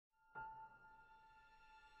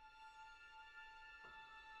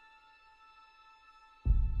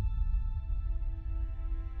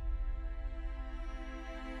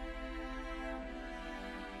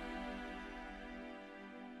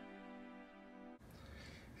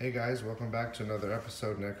Hey guys, welcome back to another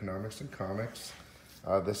episode in Economics and Comics.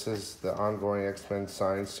 This is the ongoing X-Men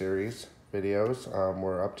Science Series videos.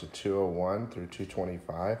 We're up to 201 through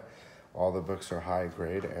 225. All the books are high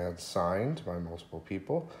grade and signed by multiple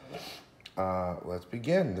people. Let's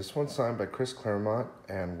begin. This one's signed by Chris Claremont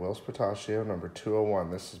and Will Spatacchio, number 201.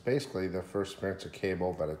 This is basically the first appearance of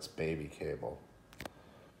Cable, but it's baby Cable.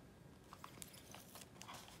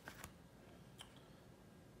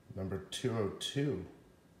 Number 202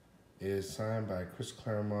 is signed by Chris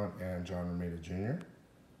Claremont and John Romita Jr.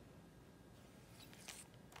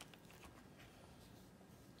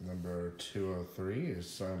 Number 203 is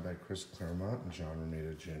signed by Chris Claremont and John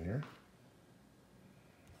Romita Jr.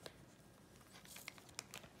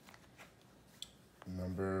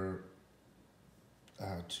 Number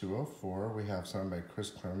 204 we have signed by Chris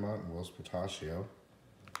Claremont and Will Spatacchio.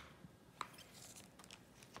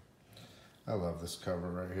 I love this cover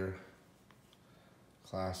right here.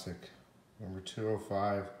 Classic. Number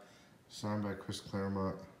 205, signed by Chris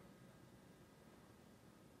Claremont.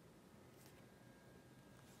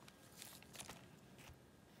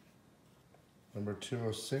 Number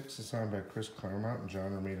 206 is signed by Chris Claremont and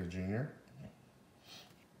John Romita Jr.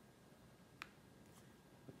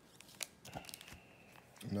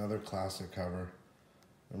 Another classic cover.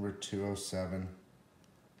 Number 207,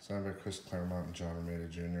 signed by Chris Claremont and John Romita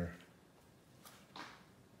Jr.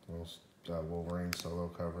 Wolverine solo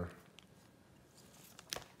cover.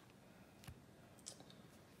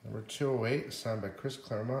 Number 208 signed by Chris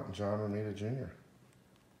Claremont and John Romita Jr.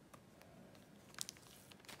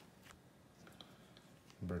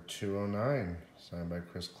 Number 209 signed by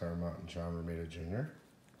Chris Claremont and John Romita Jr.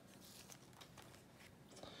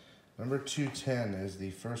 Number 210 is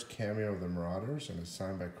the first cameo of the Marauders and is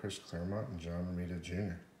signed by Chris Claremont and John Romita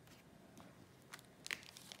Jr.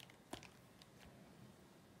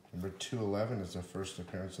 Number 211 is the first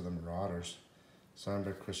appearance of the Marauders, signed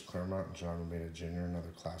by Chris Claremont and John Romita Jr.,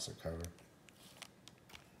 another classic cover.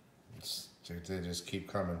 They just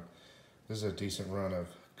keep coming. This is a decent run of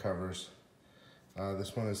covers.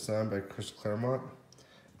 This one is signed by Chris Claremont,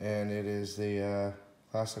 and it is the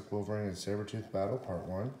classic Wolverine and Sabretooth battle, part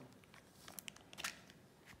 1.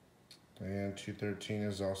 And 213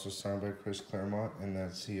 is also signed by Chris Claremont, and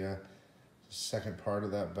that's the second part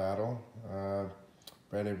of that battle.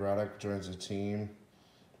 Brady Braddock joins the team,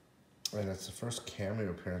 and it's the first cameo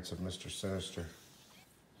appearance of Mr. Sinister.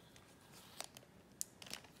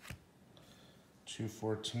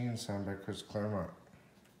 214, signed by Chris Claremont.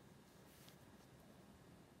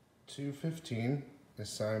 215 is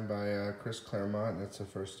signed by Chris Claremont, and it's the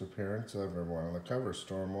first appearance of everyone on the cover: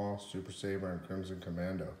 Stormwall, Super Saber, and Crimson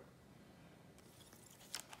Commando.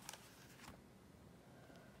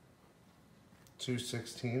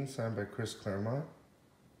 216, signed by Chris Claremont.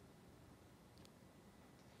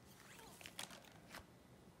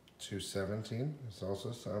 217 is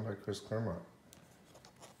also signed by Chris Claremont.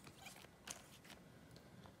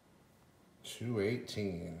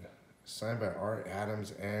 218, signed by Art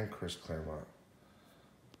Adams and Chris Claremont.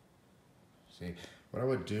 See, what I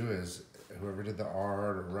would do is, whoever did the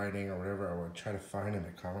art or writing or whatever, I would try to find him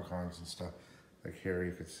at Comic-Cons and stuff. Like here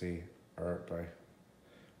you could see art by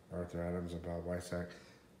Arthur Adams and Bob Weissack.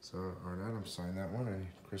 So Art Adams signed that one and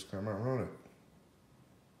Chris Claremont wrote it.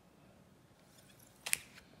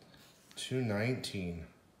 219,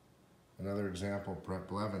 another example, Brett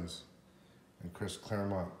Blevins and Chris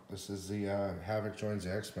Claremont. This is the Havoc joins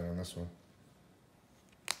the X-Men on this one.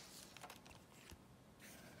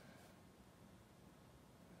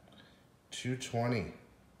 220,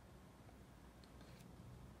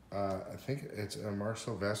 I think it's Mark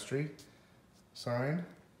Silvestri signed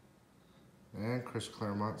and Chris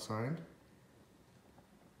Claremont signed.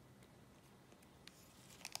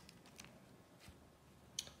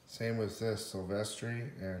 Same with this, Silvestri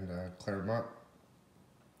and Claremont,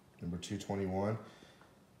 number 221.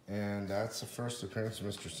 And that's the first appearance of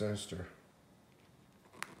Mr. Sinister.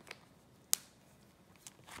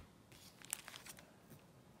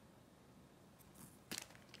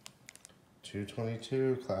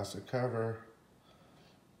 $222, classic cover.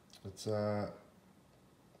 It's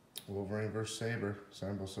Wolverine vs. Saber,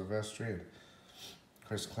 signed by Silvestri and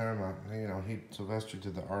Chris Claremont. You know, Silvestri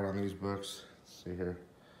did the art on these books. Let's see here.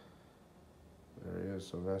 There he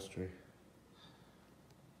is, Silvestri.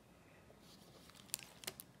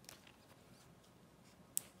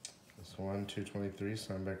 This one, 223,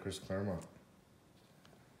 signed by Chris Claremont.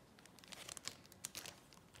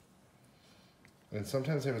 And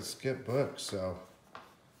sometimes they would skip books, so,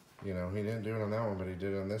 you know, he didn't do it on that one, but he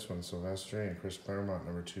did it on this one, Silvestri and Chris Claremont,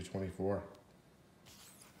 number 224.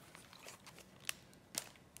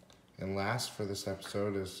 And last for this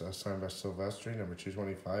episode is signed by Silvestri, number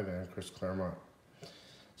 225, and Chris Claremont.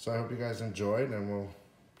 So I hope you guys enjoyed, and we'll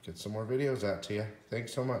get some more videos out to you.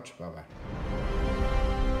 Thanks so much. Bye-bye.